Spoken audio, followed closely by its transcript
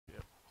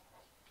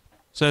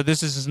So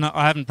this is not.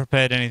 I haven't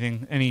prepared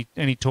anything,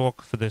 any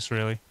talk for this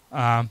really.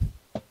 I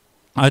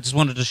just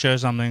wanted to show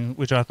something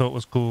which I thought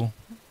was cool.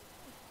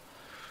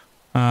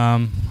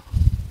 Oh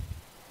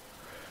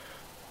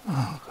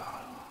god.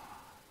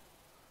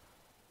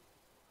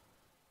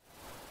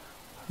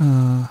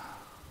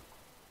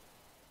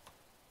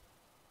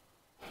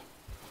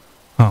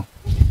 Oh.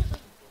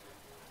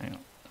 Hang on.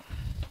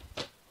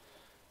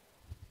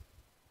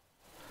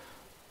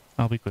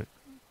 I'll be quick.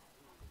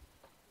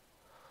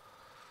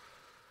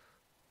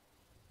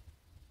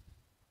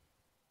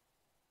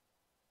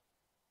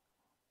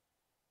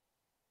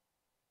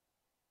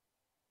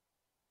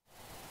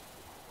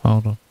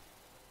 Hold on.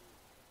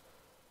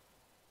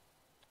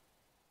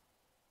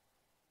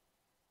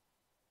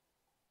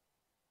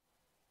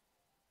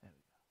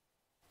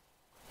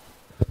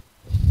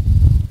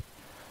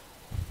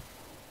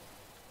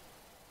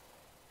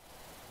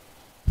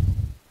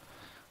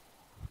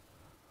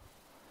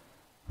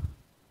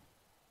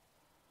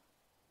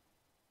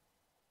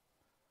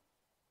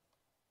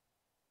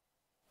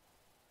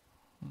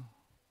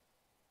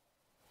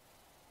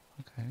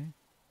 Okay.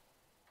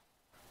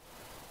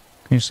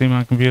 Can you see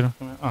my computer?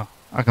 Oh,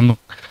 I can look.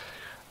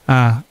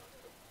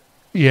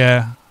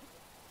 Yeah.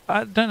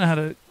 I don't know how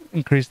to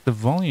increase the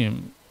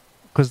volume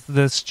because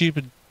the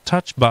stupid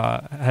touch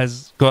bar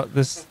has got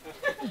this.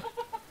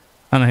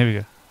 Oh no, here we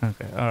go.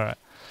 Okay, all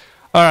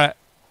right.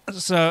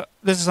 So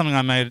this is something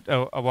I made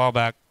a while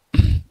back.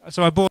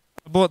 So I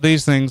bought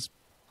these things.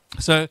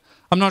 So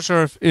I'm not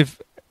sure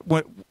if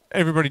what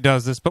everybody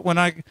does this, but when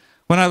I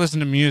listen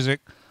to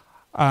music,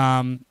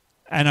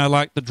 and I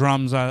like the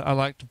drums, I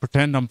like to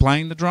pretend I'm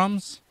playing the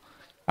drums.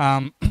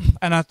 And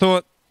I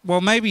thought,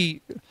 well,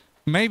 maybe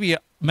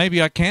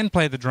I can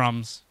play the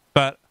drums,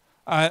 but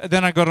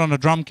then I got on a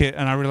drum kit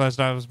and I realized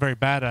I was very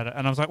bad at it.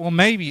 And I was like, well,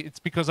 maybe it's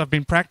because I've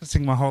been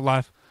practicing my whole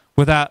life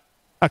without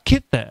a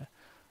kit there.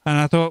 And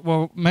I thought,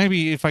 well,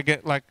 maybe if I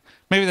get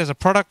maybe there's a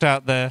product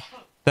out there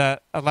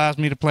that allows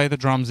me to play the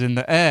drums in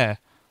the air.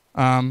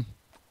 And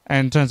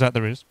turns out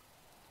there is.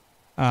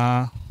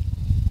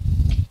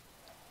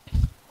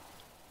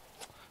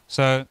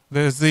 So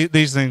there's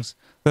these things.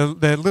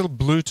 They're little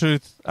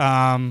Bluetooth.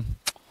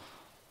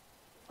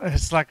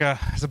 It's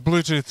a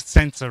Bluetooth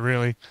sensor,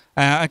 really.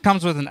 It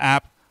comes with an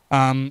app.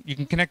 You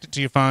can connect it to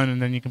your phone,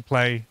 and then you can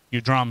play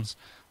your drums.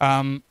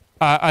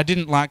 I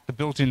didn't like the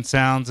built-in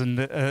sounds, and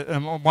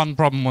one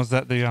problem was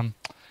that the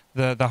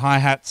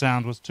hi-hat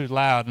sound was too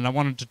loud, and I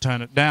wanted to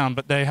turn it down,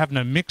 but they have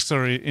no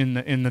mixer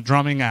in the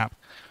drumming app.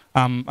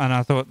 And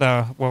I thought,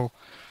 well,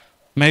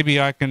 maybe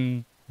I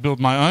can build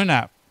my own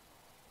app.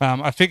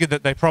 I figured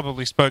that they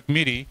probably spoke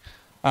MIDI,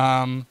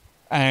 and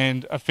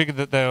I figured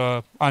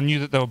that I knew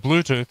that they were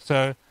Bluetooth.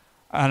 So,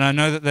 and I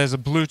know that there's a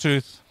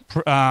Bluetooth,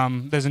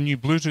 there's a new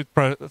Bluetooth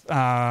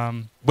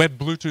web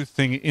Bluetooth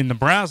thing in the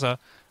browser.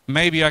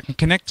 Maybe I can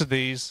connect to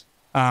these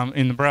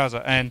in the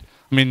browser. And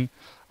I mean,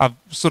 I've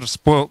sort of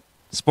spoiled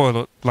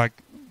it. Like,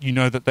 you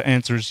know that the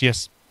answer is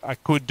yes, I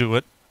could do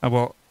it.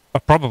 Well, I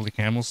probably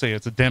can. We'll see.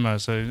 It's a demo,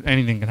 so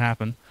anything can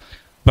happen.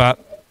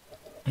 But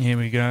here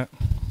we go.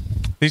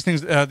 These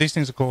things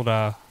are called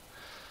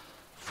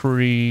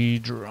free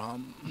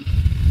drum.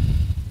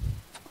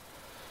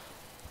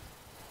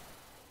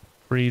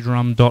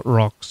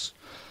 Freedrum.rocks.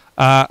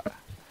 I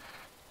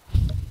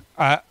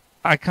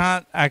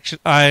can't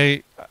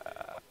actually.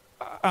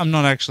 I'm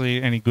not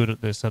actually any good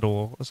at this at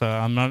all. So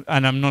I'm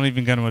not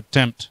even going to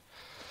attempt.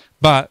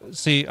 But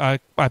see, I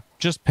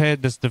just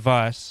paired this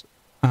device.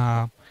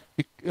 I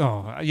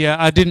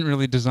didn't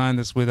really design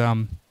this with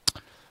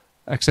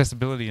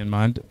accessibility in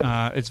mind.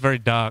 It's very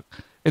dark.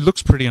 It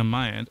looks pretty on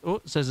my end. Oh,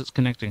 it says it's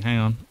connecting. Hang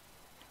on.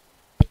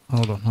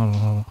 Hold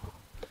on.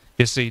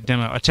 You see,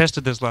 demo. I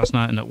tested this last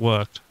night and it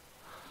worked.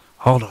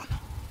 Hold on.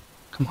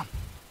 Come on.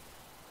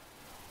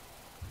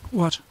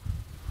 What?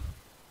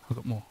 I've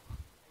got more.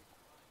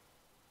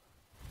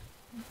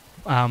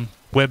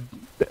 Web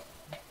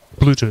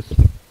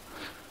Bluetooth.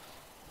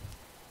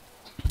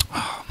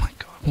 Oh my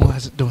god, why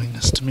is it doing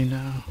this to me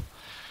now?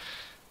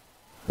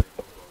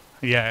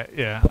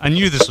 Yeah. I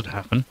knew this would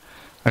happen.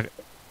 Okay.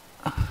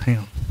 Hang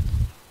on.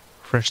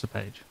 Refresh the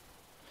page.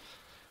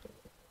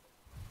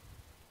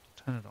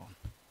 Turn it on.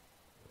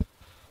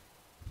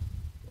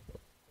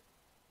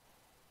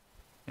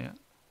 Yeah,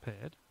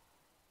 paired.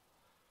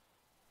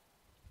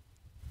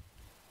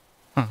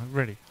 Oh,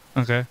 ready.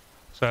 Okay.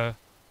 So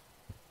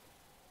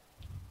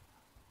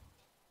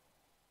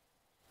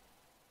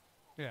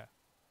yeah.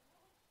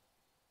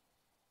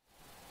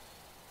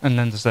 And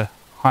then there's the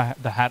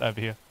hat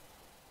over here.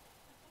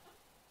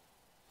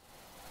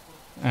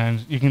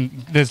 And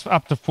there's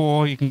up to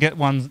 4. You can get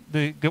one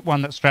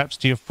that straps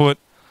to your foot,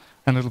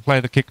 and it'll play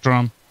the kick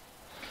drum.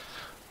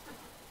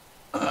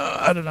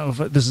 I don't know if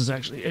this is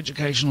actually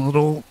educational at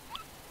all,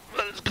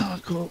 but it's kind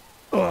of cool.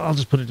 Oh, I'll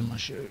just put it in my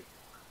shoe.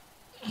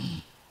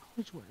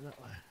 Which way? That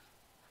way.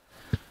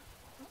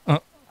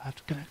 Oh, I have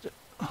to connect it.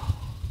 Oh.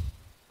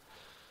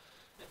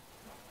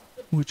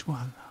 Which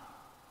one?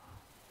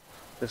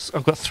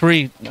 I've got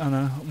 3. I don't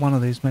know, one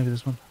of these. Maybe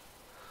this one.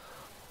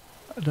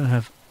 I don't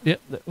have.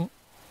 Yep.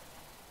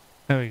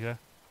 There we go.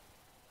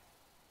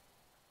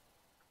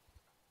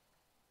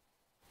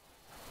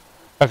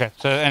 Okay,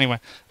 so anyway,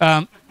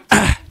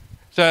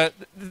 so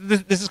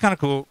this is kind of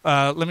cool.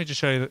 Let me just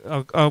show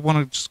you. I want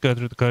to just go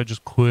through the code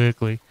just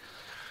quickly.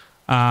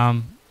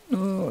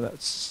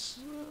 That's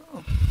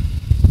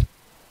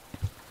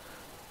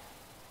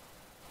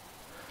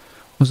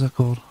what's that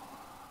called?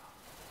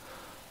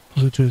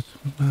 Bluetooth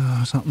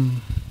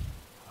something.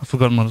 I've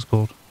forgotten what it's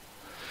called.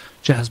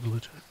 Jazz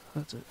Bluetooth.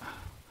 That's it.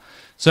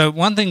 So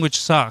one thing which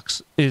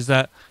sucks is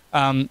that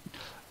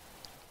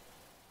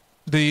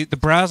the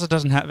browser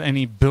doesn't have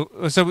any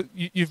built. So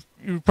you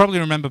probably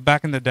remember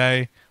back in the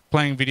day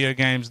playing video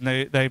games, and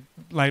they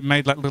like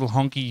made like little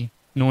honky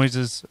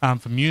noises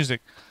for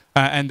music,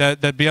 and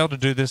they'd be able to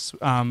do this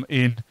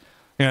in.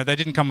 They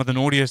didn't come with an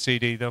audio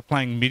CD. They were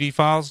playing MIDI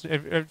files.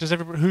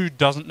 Who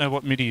doesn't know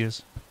what MIDI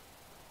is?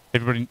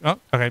 Everybody. Oh,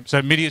 okay.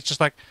 So MIDI is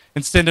just like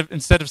instead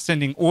of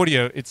sending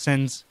audio, it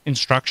sends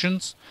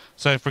instructions.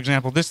 So for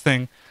example, this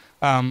thing,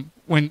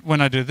 when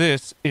I do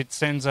this, it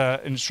sends an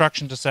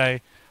instruction to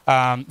say,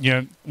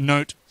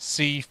 note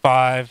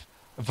C5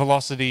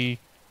 velocity,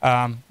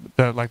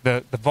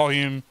 the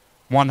volume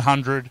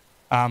 100.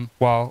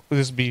 While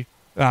this will be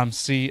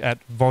C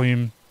at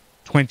volume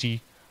 20.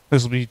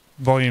 This will be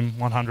volume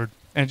 100,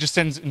 and it just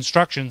sends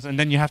instructions, and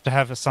then you have to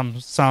have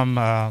something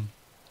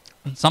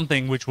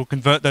which will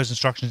convert those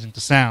instructions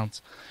into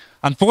sounds.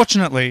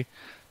 Unfortunately,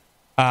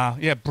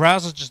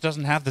 browser just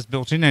doesn't have this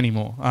built in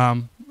anymore.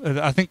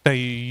 I think they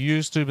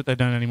used to, but they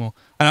don't anymore.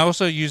 And I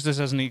also use this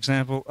as an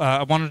example.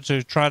 I wanted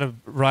to try to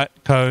write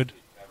code.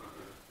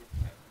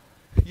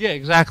 Yeah,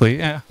 exactly.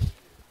 Yeah,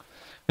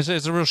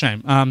 it's a real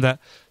shame.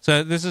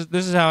 So this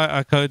is how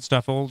I code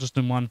stuff all just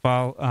in one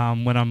file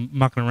when I'm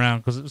mucking around,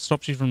 because it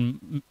stops you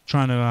from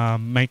trying to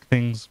make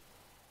things,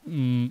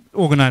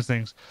 organize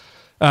things.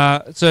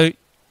 So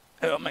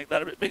I'll make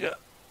that a bit bigger.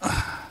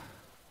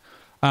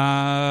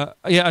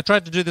 I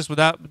tried to do this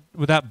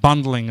without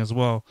bundling as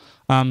well.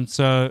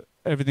 So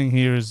everything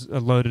here is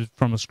loaded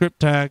from a script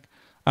tag.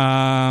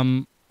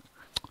 Oh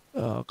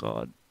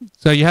god!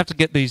 So you have to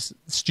get these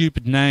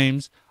stupid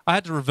names. I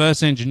had to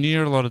reverse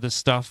engineer a lot of this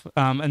stuff,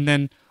 and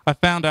then I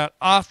found out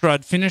after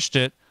I'd finished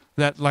it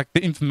that like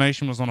the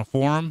information was on a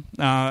forum.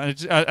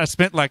 I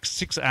spent like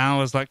 6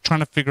 hours like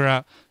trying to figure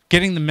out.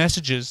 Getting the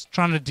messages,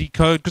 trying to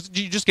decode, because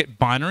you just get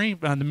binary.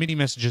 The MIDI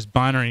message is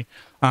binary.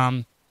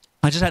 I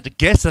just had to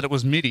guess that it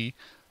was MIDI.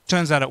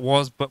 Turns out it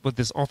was, but with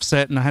this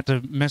offset, and I had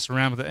to mess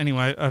around with it.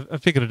 Anyway, I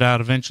figured it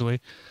out eventually.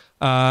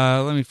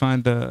 Let me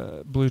find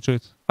the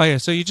Bluetooth. Oh yeah,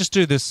 so you just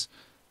do this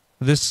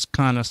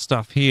kind of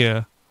stuff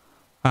here.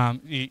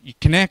 You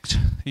connect,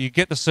 you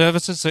get the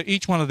services. So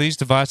each one of these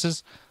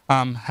devices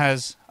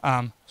has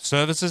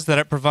services that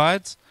it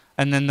provides,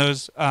 and then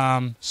those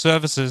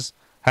services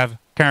have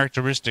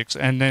characteristics,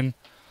 and then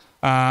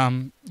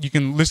you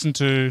can listen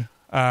to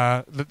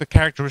the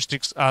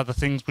characteristics are the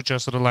things which are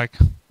sort of like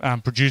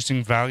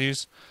producing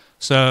values.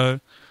 So,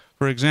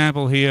 for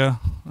example, here,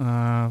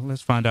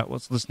 let's find out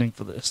what's listening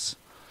for this.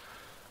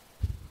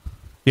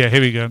 Yeah,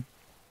 here we go.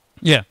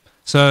 Yeah,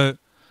 so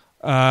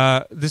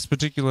this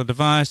particular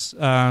device,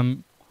 that's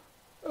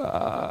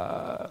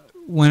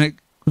when it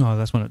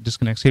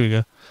disconnects. Here we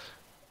go.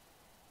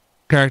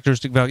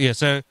 Characteristic value.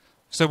 Yeah,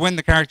 so when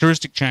the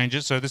characteristic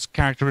changes, so this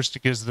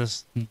characteristic is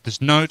this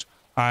note,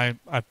 I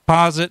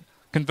parse it,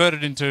 convert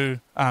it into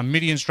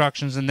MIDI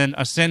instructions, and then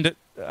I send it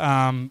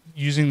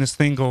using this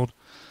thing called,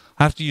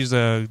 I have to use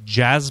a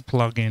Jazz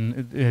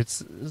plugin.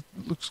 It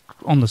looks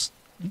on this,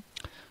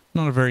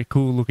 not a very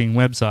cool looking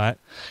website.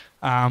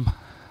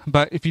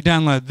 But if you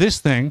download this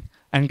thing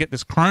and get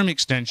this Chrome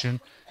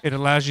extension, it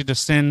allows you to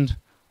send,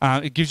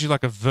 it gives you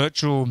like a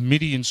virtual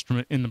MIDI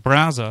instrument in the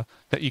browser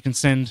that you can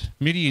send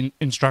MIDI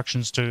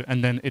instructions to,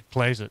 and then it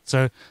plays it.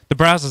 So the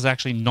browser is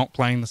actually not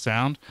playing the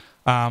sound.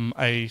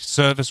 A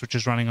service which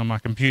is running on my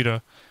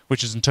computer,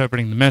 which is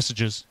interpreting the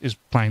messages, is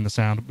playing the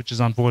sound, which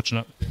is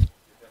unfortunate.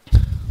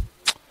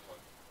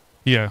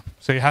 Yeah,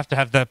 so you have to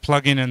have that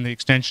plugin and the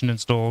extension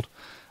installed.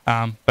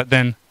 But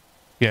then,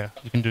 yeah,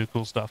 you can do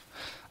cool stuff.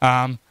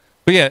 But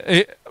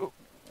yeah,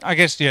 I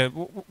guess, yeah,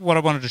 what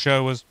I wanted to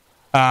show was,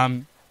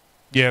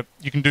 yeah,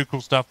 you can do cool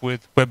stuff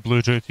with web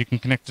Bluetooth. You can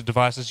connect to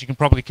devices. You can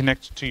probably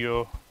connect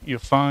to your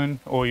phone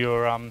or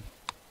your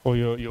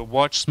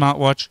watch,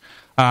 smartwatch,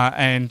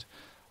 and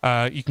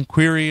you can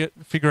query it,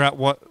 figure out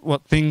what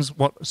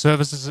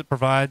services it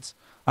provides,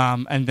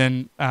 and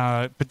then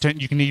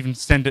you can even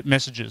send it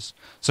messages.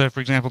 So,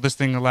 for example, this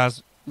thing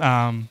allows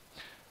you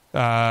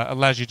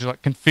to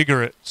like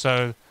configure it.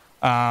 So,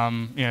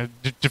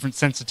 different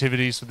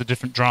sensitivities for the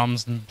different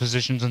drums and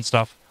positions and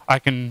stuff. I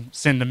can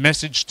send a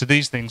message to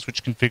these things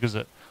which configures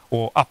it,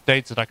 or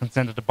updates it. I can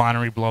send it a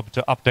binary blob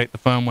to update the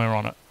firmware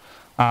on it.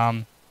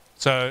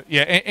 So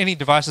yeah, any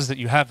devices that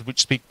you have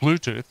which speak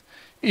Bluetooth,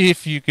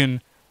 if you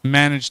can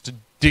manage to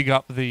dig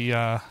up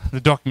the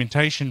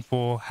documentation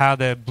for how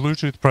their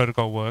Bluetooth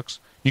protocol works,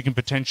 you can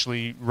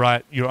potentially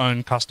write your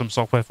own custom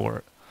software for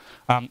it.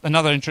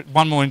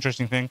 One more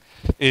interesting thing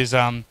is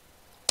I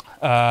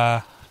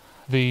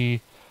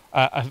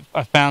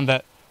found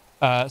that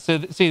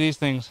see these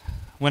things.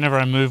 Whenever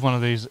I move one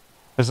of these,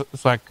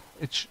 it's like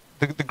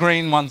the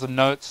green ones are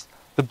notes,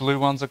 the blue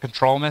ones are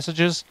control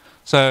messages.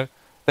 So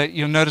that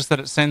you'll notice that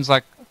it sends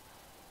like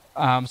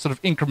sort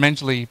of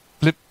incrementally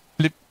blip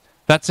blip.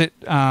 That's it.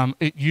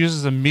 It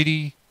uses a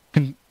MIDI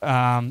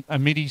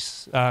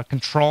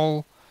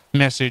control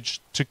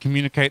message to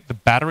communicate the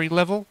battery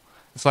level.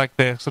 It's like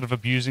they're sort of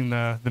abusing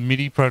the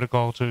MIDI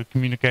protocol to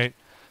communicate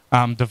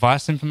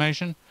device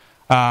information.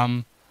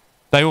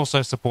 They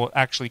also support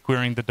actually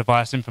querying the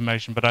device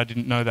information, but I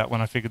didn't know that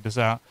when I figured this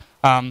out.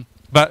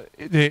 But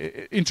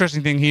the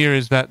interesting thing here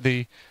is that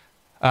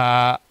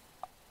I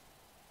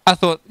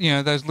thought,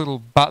 those little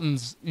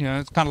buttons,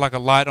 it's kind of like a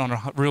light on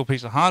a real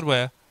piece of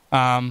hardware.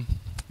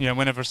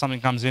 Whenever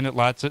something comes in, it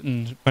lights it,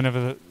 and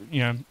whenever,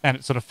 and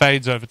it sort of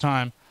fades over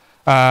time.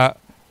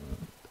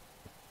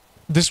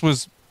 This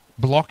was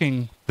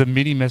blocking the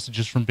MIDI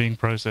messages from being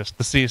processed,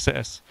 the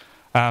CSS.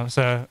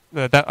 So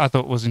that I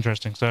thought was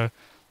interesting. So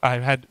I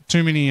had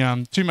too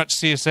much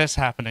CSS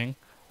happening,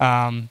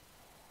 and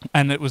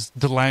it was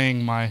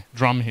delaying my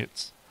drum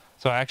hits.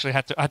 So I actually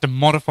had to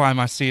modify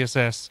my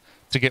CSS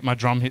to get my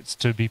drum hits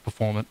to be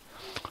performant.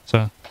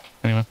 So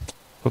anyway,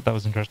 thought that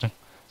was interesting.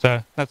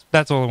 So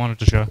that's all I wanted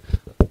to show.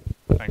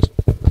 Thanks.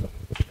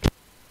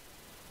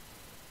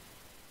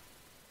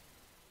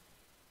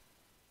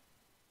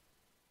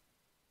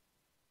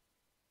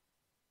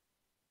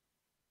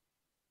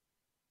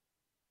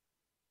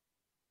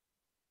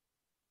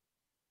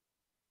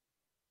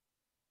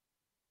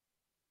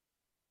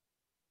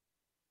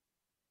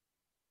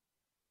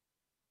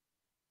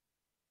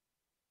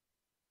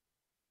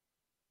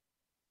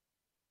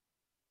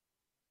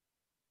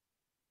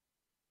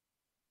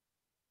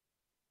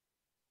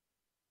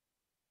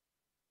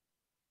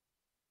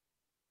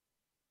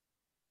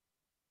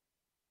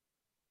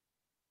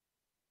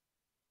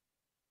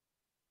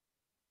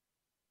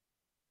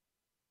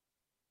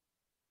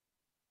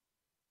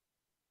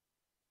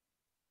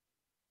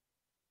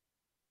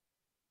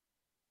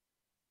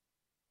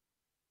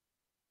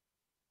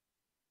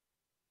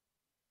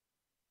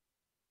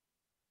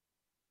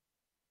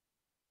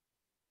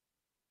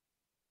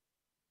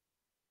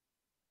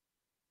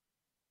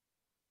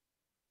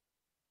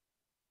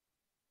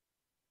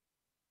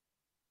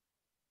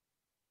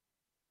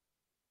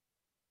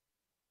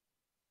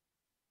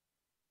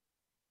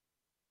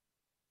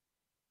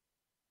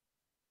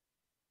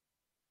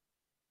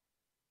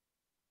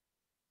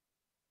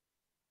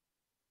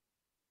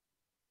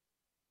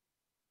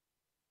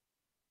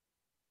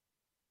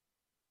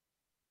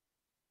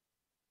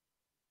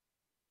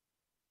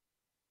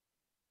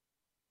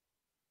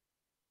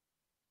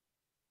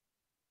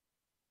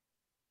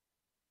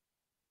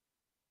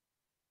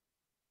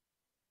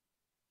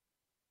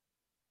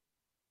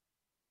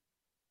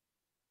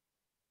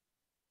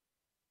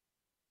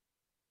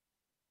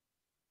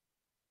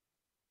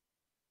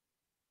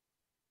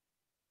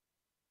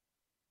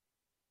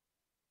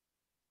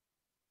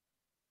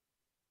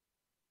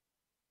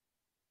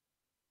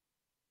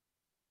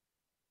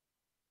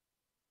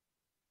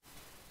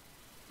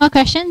 More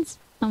questions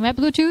on Web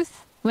Bluetooth?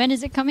 When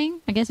is it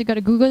coming? I guess you got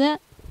to Google that.